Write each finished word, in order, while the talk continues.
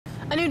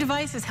A new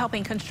device is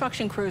helping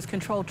construction crews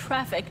control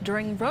traffic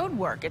during road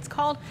work. It's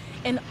called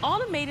an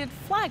automated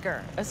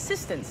flagger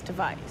assistance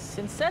device.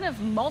 Instead of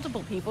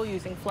multiple people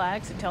using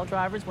flags to tell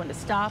drivers when to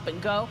stop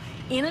and go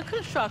in a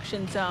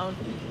construction zone,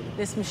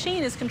 this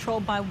machine is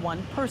controlled by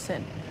one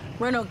person.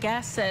 Renault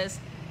Gas says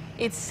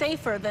it's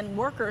safer than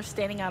workers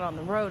standing out on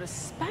the road,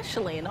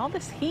 especially in all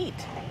this heat.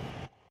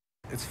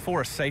 It's for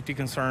a safety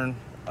concern,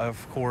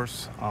 of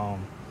course,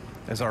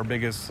 as our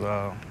biggest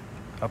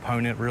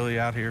opponent really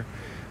out here.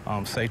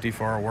 Safety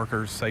for our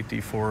workers,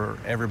 safety for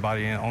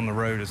everybody on the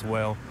road as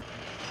well.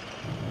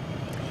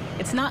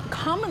 It's not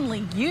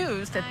commonly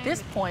used at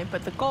this point,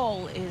 but the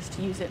goal is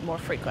to use it more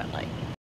frequently.